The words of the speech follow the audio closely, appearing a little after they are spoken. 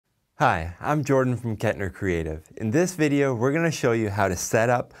Hi, I'm Jordan from Kettner Creative. In this video, we're going to show you how to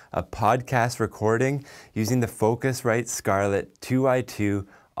set up a podcast recording using the Focusrite Scarlett 2i2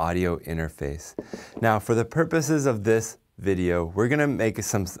 audio interface. Now, for the purposes of this video, we're going to make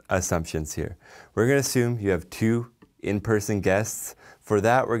some assumptions here. We're going to assume you have two in-person guests. For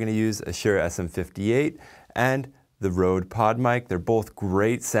that, we're going to use a Shure SM58 and the Rode PodMic. They're both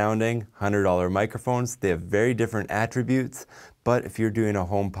great sounding $100 microphones. They have very different attributes, but if you're doing a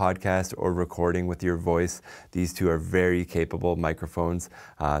home podcast or recording with your voice, these two are very capable microphones.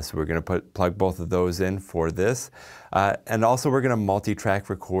 So we're going to plug both of those in for this. And also we're going to multi-track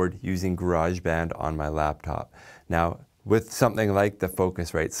record using GarageBand on my laptop. Now, with something like the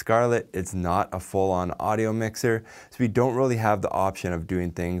Focusrite Scarlett, it's not a full-on audio mixer, so we don't really have the option of doing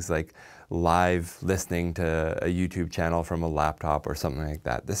things like live listening to a YouTube channel from a laptop or something like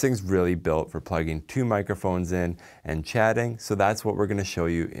that. This thing's really built for plugging two microphones in and chatting, so that's what we're going to show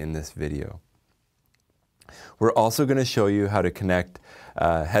you in this video. We're also going to show you how to connect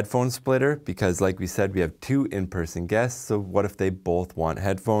a headphone splitter because, like we said, we have two in-person guests, so what if they both want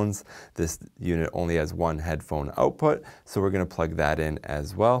headphones? This unit only has one headphone output, so we're going to plug that in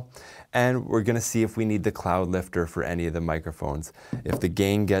as well. And we're going to see if we need the Cloudlifter for any of the microphones. If the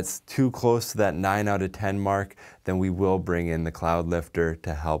gain gets too close to that 9 out of 10 mark, then we will bring in the Cloudlifter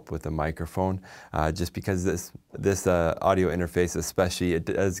to help with the microphone. Just because this audio interface especially, it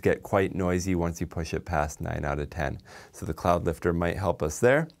does get quite noisy once you push it past 9 out of 10. So the Cloudlifter might help us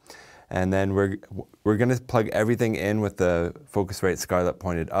there. And then we're going to plug everything in with the Focusrite Scarlett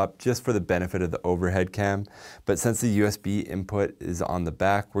pointed up just for the benefit of the overhead cam. But since the USB input is on the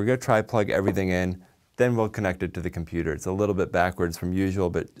back, we're going to try plug everything in, then we'll connect it to the computer. It's a little bit backwards from usual,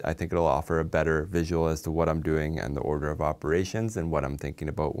 but I think it'll offer a better visual as to what I'm doing and the order of operations and what I'm thinking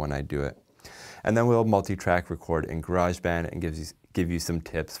about when I do it. And then we'll multi-track record in GarageBand and give you some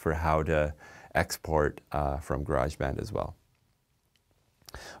tips for how to export from GarageBand as well.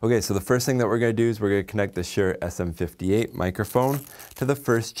 Okay, so the first thing that we're going to do is we're going to connect the Shure SM58 microphone to the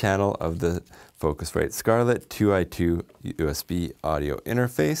first channel of the Focusrite Scarlett 2i2 USB audio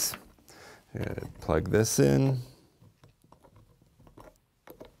interface. I'm going to plug this in.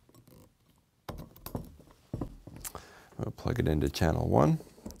 We'll plug it into channel 1,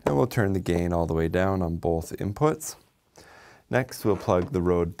 and we'll turn the gain all the way down on both inputs. Next, we'll plug the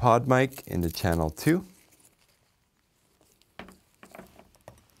Rode PodMic into channel 2.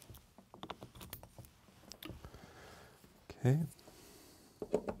 Okay.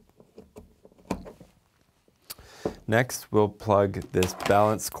 Next, we'll plug this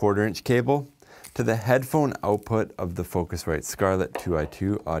balanced 1/4" cable to the headphone output of the Focusrite Scarlett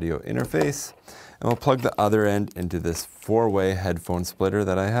 2i2 audio interface. And we'll plug the other end into this 4-way headphone splitter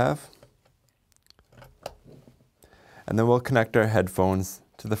that I have. And then we'll connect our headphones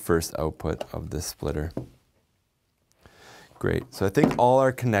to the first output of this splitter. Great, so I think all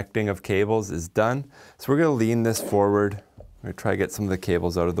our connecting of cables is done. So we're going to lean this forward. We're going to try to get some of the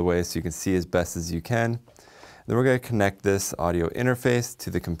cables out of the way so you can see as best as you can. Then we're going to connect this audio interface to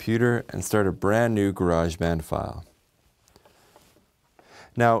the computer and start a brand new GarageBand file.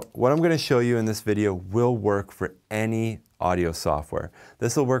 Now, what I'm going to show you in this video will work for any audio software.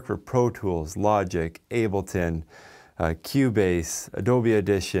 This will work for Pro Tools, Logic, Ableton, Cubase, Adobe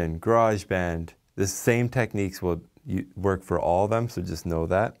Audition, GarageBand. The same techniques will work for all of them, so just know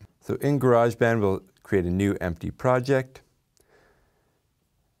that. So in GarageBand, we'll create a new empty project.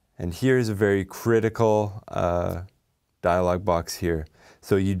 And here's a very critical dialog box here.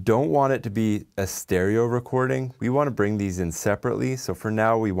 So you don't want it to be a stereo recording. We want to bring these in separately. So for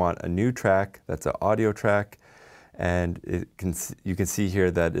now, we want a new track. That's an audio track. And you can see here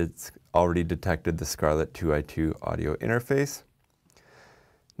that it's already detected the Scarlett 2i2 audio interface.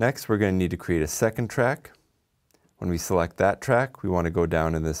 Next, we're going to need to create a second track. When we select that track, we want to go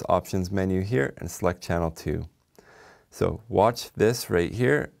down in this options menu here and select channel 2. So watch this right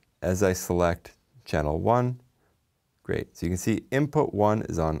here as I select channel 1. Great. So you can see input 1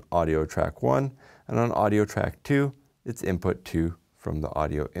 is on audio track 1, and on audio track 2, it's input 2 from the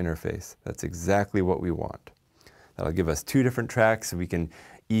audio interface. That's exactly what we want. That'll give us two different tracks so we can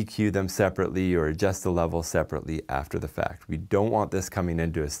EQ them separately or adjust the level separately after the fact. We don't want this coming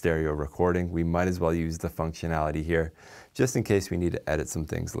into a stereo recording. We might as well use the functionality here just in case we need to edit some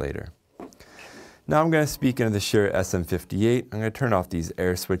things later. Now I'm going to speak into the Shure SM58. I'm going to turn off these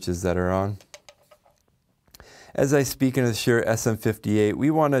air switches that are on. As I speak into the Shure SM58,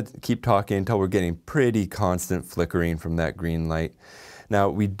 we want to keep talking until we're getting pretty constant flickering from that green light. Now,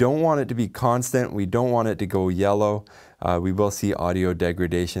 we don't want it to be constant. We don't want it to go yellow. We will see audio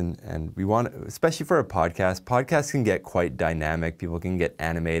degradation, and we want, especially for a podcast, podcasts can get quite dynamic. People can get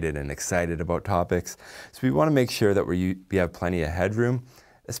animated and excited about topics. So we want to make sure that we have plenty of headroom,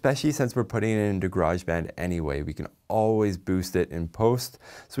 especially since we're putting it into GarageBand anyway. We can always boost it in post,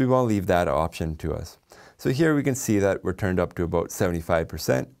 so we want to leave that option to us. So here we can see that we're turned up to about 75%,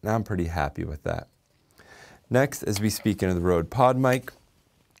 and I'm pretty happy with that. Next, as we speak into the Rode PodMic,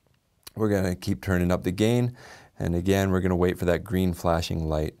 we're going to keep turning up the gain, and again, we're going to wait for that green flashing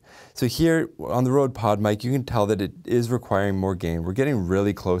light. So here on the Rode PodMic, you can tell that it is requiring more gain. We're getting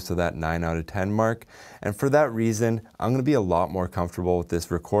really close to that 9 out of 10 mark, and for that reason, I'm going to be a lot more comfortable with this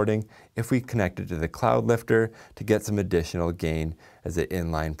recording if we connect it to the Cloudlifter to get some additional gain as an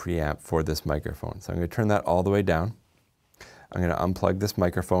inline preamp for this microphone. So I'm going to turn that all the way down. I'm going to unplug this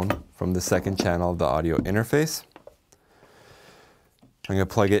microphone from the second channel of the audio interface. I'm going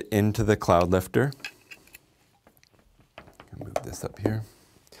to plug it into the Cloudlifter. Move this up here.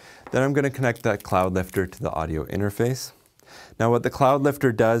 Then I'm going to connect that Cloudlifter to the audio interface. Now what the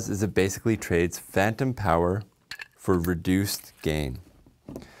Cloudlifter does is it basically trades phantom power for reduced gain.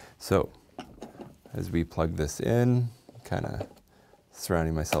 So as we plug this in, kind of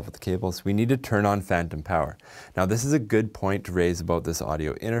surrounding myself with the cables, we need to turn on phantom power. Now this is a good point to raise about this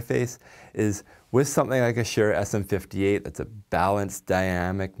audio interface, is with something like a Shure SM58 that's a balanced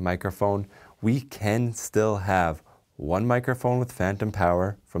dynamic microphone, we can still have one microphone with phantom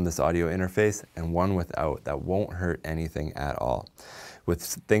power from this audio interface and one without. That won't hurt anything at all. With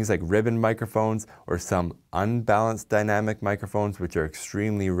things like ribbon microphones or some unbalanced dynamic microphones, which are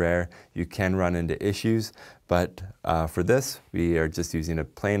extremely rare, you can run into issues. But for this, we are just using a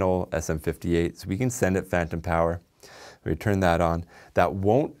plain old SM58, so we can send it phantom power. We turn that on. That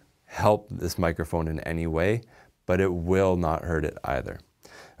won't help this microphone in any way, but it will not hurt it either.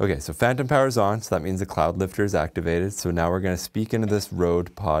 Okay, so phantom power is on, so that means the Cloudlifter is activated. So now we're going to speak into this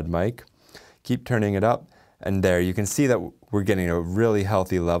Rode PodMic, keep turning it up, and there you can see that we're getting a really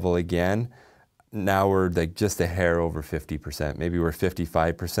healthy level again. Now we're like just a hair over 50%, maybe we're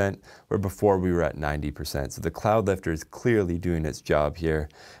 55%, where before we were at 90%. So the Cloudlifter is clearly doing its job here,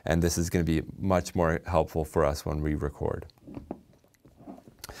 and this is going to be much more helpful for us when we record.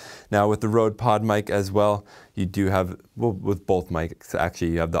 Now with the Rode PodMic as well, you do have, well, with both mics,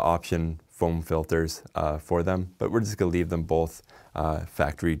 actually you have the option foam filters for them, but we're just going to leave them both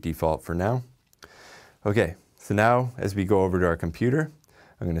factory default for now. Okay, so now as we go over to our computer,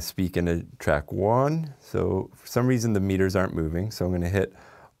 I'm going to speak into track 1. So for some reason the meters aren't moving, so I'm going to hit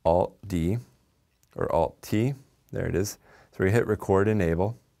Alt-D or Alt-T, there it is. So we hit record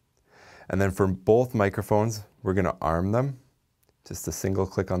enable, and then for both microphones, we're going to arm them. Just a single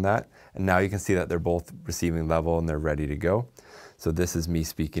click on that, and now you can see that they're both receiving level and they're ready to go. So this is me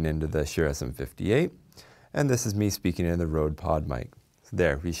speaking into the Shure SM58, and this is me speaking into the Rode PodMic. So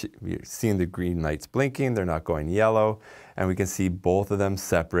there, we're seeing the green lights blinking, they're not going yellow, and we can see both of them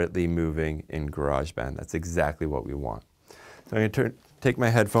separately moving in GarageBand. That's exactly what we want. So I'm going to take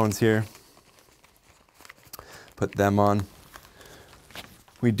my headphones here, put them on.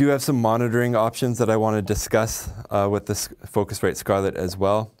 We do have some monitoring options that I want to discuss with this Focusrite Scarlett as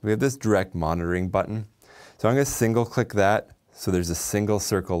well. We have this direct monitoring button. So I'm going to single click that so there's a single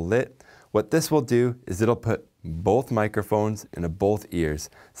circle lit. What this will do is it'll put both microphones into both ears.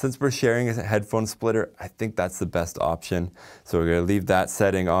 Since we're sharing a headphone splitter, I think that's the best option. So we're going to leave that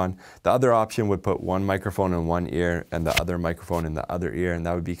setting on. The other option would put one microphone in one ear and the other microphone in the other ear, and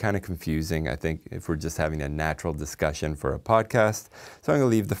that would be kind of confusing, I think, if we're just having a natural discussion for a podcast. So I'm going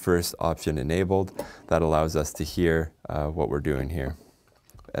to leave the first option enabled. That allows us to hear what we're doing here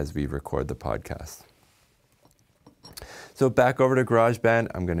as we record the podcast. So back over to GarageBand,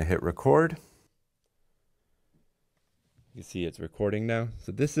 I'm going to hit record. You see it's recording now.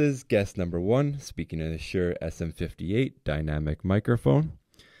 So this is guest number 1, speaking in a Shure SM58 dynamic microphone.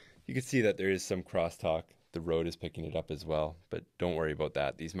 You can see that there is some crosstalk. The Rode is picking it up as well, but don't worry about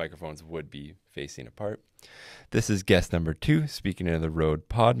that. These microphones would be facing apart. This is guest number 2, speaking in the Rode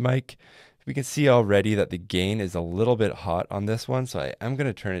PodMic. We can see already that the gain is a little bit hot on this one, so I am going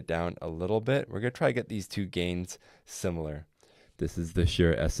to turn it down a little bit. We're going to try to get these two gains similar. This is the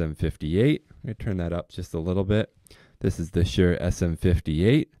Shure SM58. I'm going to turn that up just a little bit. This is the Shure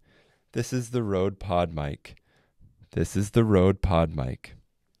SM58. This is the Rode PodMic. This is the Rode PodMic.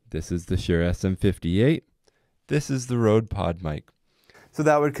 This is the Shure SM58. This is the Rode PodMic. So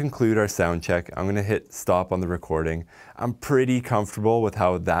that would conclude our sound check. I'm going to hit stop on the recording. I'm pretty comfortable with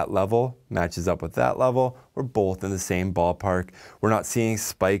how that level matches up with that level. we're both in the same ballpark. We're not seeing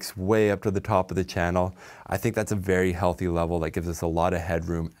spikes way up to the top of the channel. I think that's a very healthy level that gives us a lot of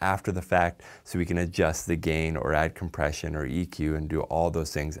headroom after the fact, so we can adjust the gain or add compression or EQ and do all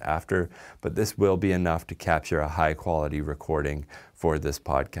those things after. But this will be enough to capture a high quality recording for this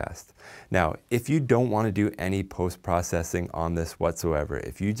podcast. Now, if you don't want to do any post-processing on this whatsoever,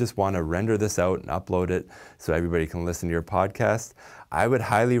 if you just want to render this out and upload it so everybody can listen to your podcast, I would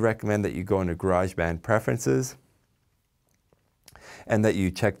highly recommend that you go into GarageBand Preferences and that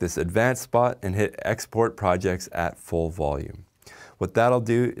you check this advanced spot and hit Export Projects at Full Volume. What that'll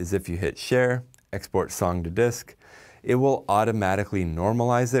do is if you hit Share, Export Song to Disk, it will automatically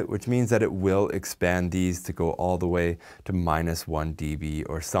normalize it, which means that it will expand these to go all the way to -1 dB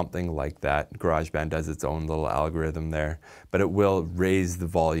or something like that. GarageBand does its own little algorithm there, but it will raise the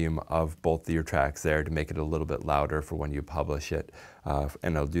volume of both of your tracks there to make it a little bit louder for when you publish it,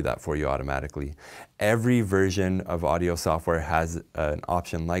 and it'll do that for you automatically. Every version of audio software has an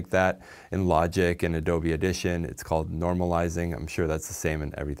option like that. In Logic and Adobe Audition, it's called normalizing. I'm sure that's the same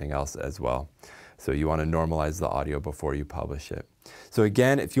in everything else as well. So you want to normalize the audio before you publish it. So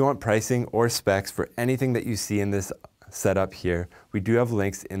again, if you want pricing or specs for anything that you see in this setup here, we do have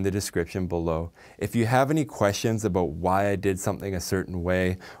links in the description below. If you have any questions about why I did something a certain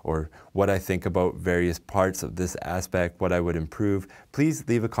way or what I think about various parts of this aspect, what I would improve, please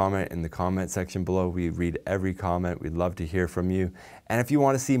leave a comment in the comment section below. We read every comment. We'd love to hear from you. And if you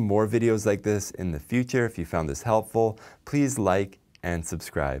want to see more videos like this in the future, if you found this helpful, please like and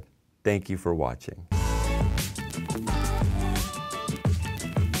subscribe. Thank you for watching.